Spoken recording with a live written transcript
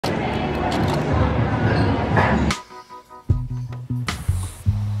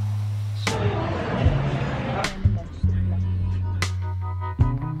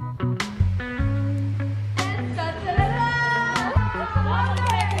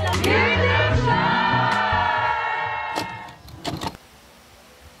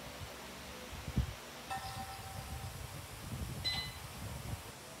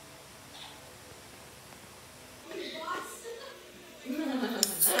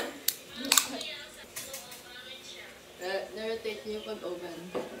Notetaking niyo pag-oven.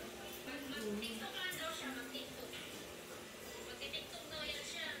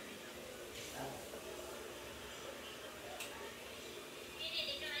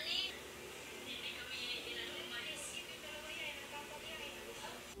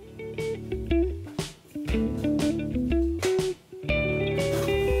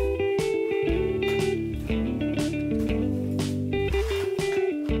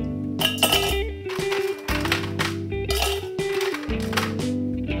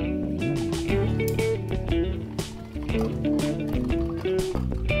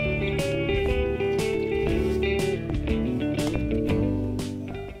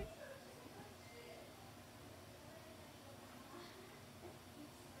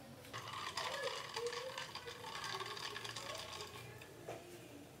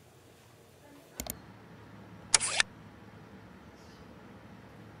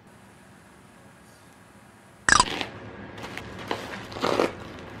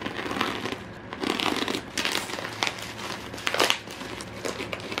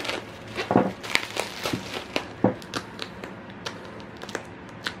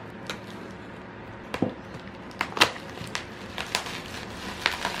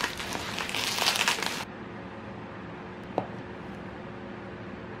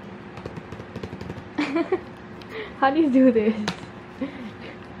 How do you do this?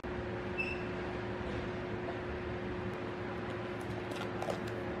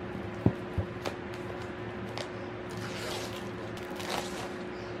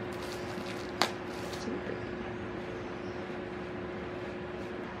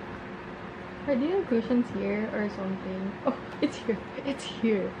 Are there cushions here or something? Oh, it's here. It's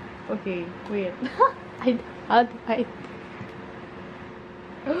here. Okay, wait. How do I?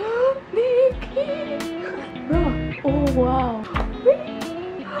 Nikki! Oh wow!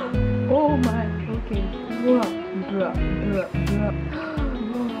 Oh my! Okay. Bruh.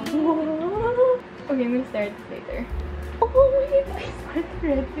 Okay, I'm gonna start this later. Oh wait! I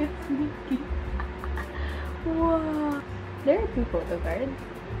started it's Nikki. Wow! There are two photo cards.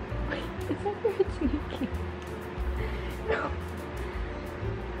 Wait, it's not where it's Nikki. No.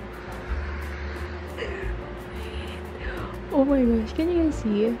 Oh my gosh, can you guys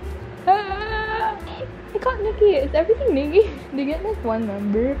see? Ah, I got Nikki. Is everything Nikki? They get like one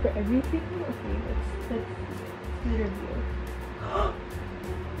number for everything? Okay, let's the review.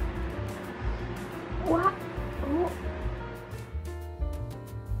 What? Oh.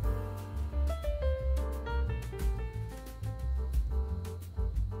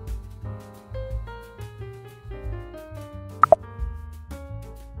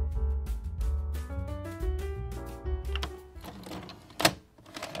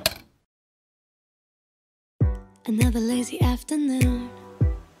 Another lazy afternoon.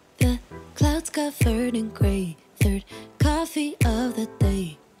 The clouds covered in gray. Third coffee of the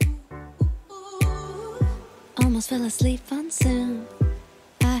day. Almost fell asleep on Zoom.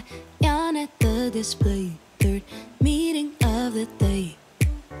 I yawn at the display. Third meeting of the day.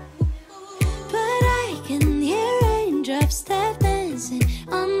 But I can hear raindrops tap dancing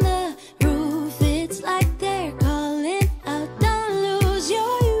on the roof. It's like they're calling out, don't lose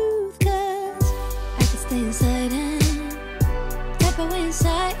your youth. 'Cause I can stay inside and tap away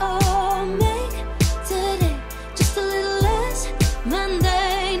inside. Oh, make today just a little less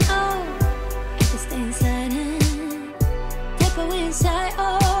mundane. Oh, I can stay inside and tap away inside.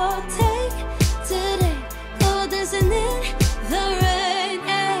 Oh, take today, oh, dancing in the rain.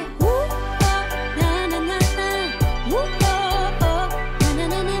 Hey, woo, oh, na na na na, woo, oh, oh, na na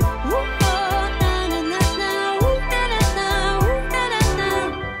na na, woo, oh, na na na na, woo, na na na, woo, na na na.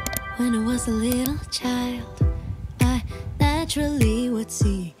 When I was a little child, I naturally would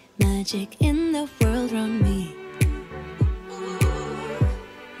see magic in the world around me.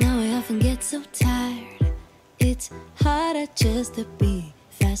 Now I often get so tired. It's harder just to be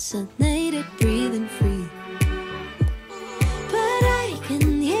fascinated, breathing free. But I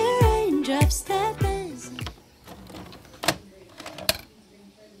can hear raindrops tap dancing.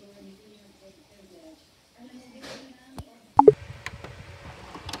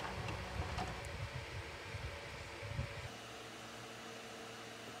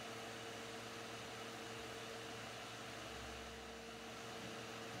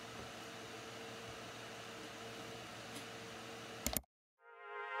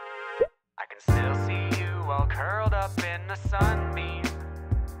 Still see you all curled up in the sunbeam,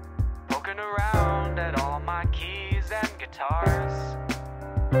 poking around at all my keys and guitars.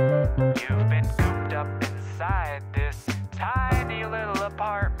 You've been cooped up inside this tiny little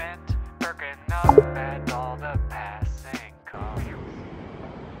apartment, perking up at all the passing cars.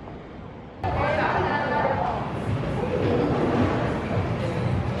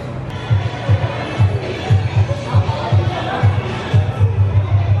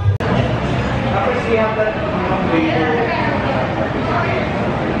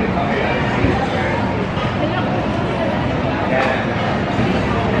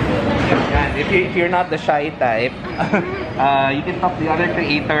 If you're not the shy type, you can talk to the other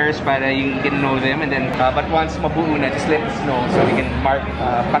creators para you can know them, and then but once mabuo na, just let us know so we can mark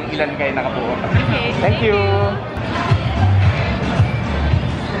pang ilan kayo nakabuo. Okay. Thank you.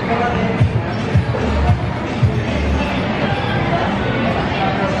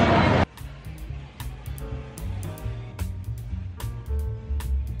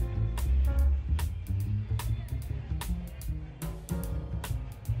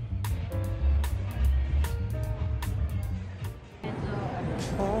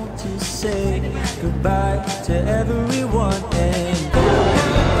 To say goodbye to everyone and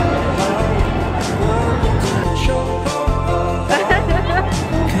welcome to the show.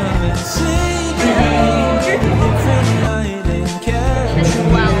 Come and see me from night and catch me.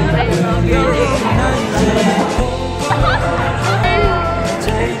 Wow, I love your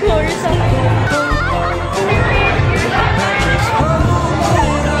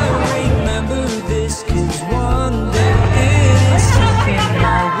I remember this 'cause one day it is something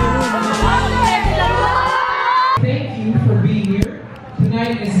I will. Thank you for being here.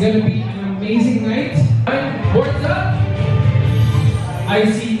 Tonight is going to be an amazing night. What's up? I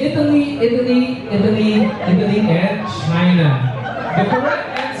see Italy, and China. The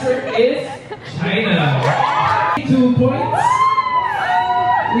correct answer is China. 2 points.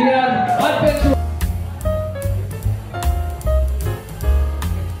 We have Adventure.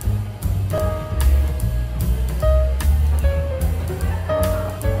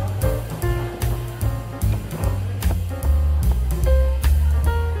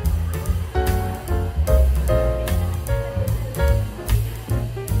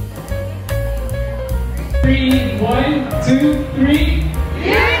 Three, 1, 2, 3.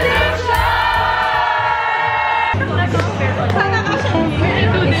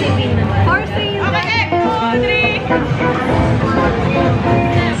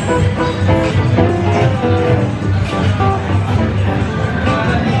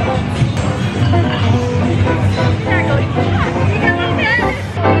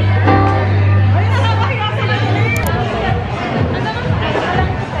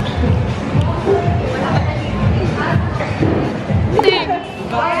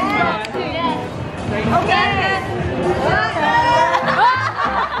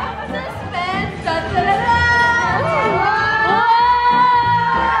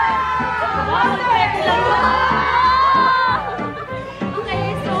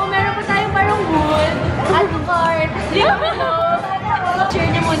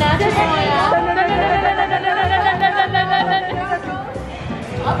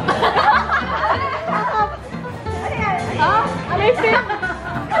 Ano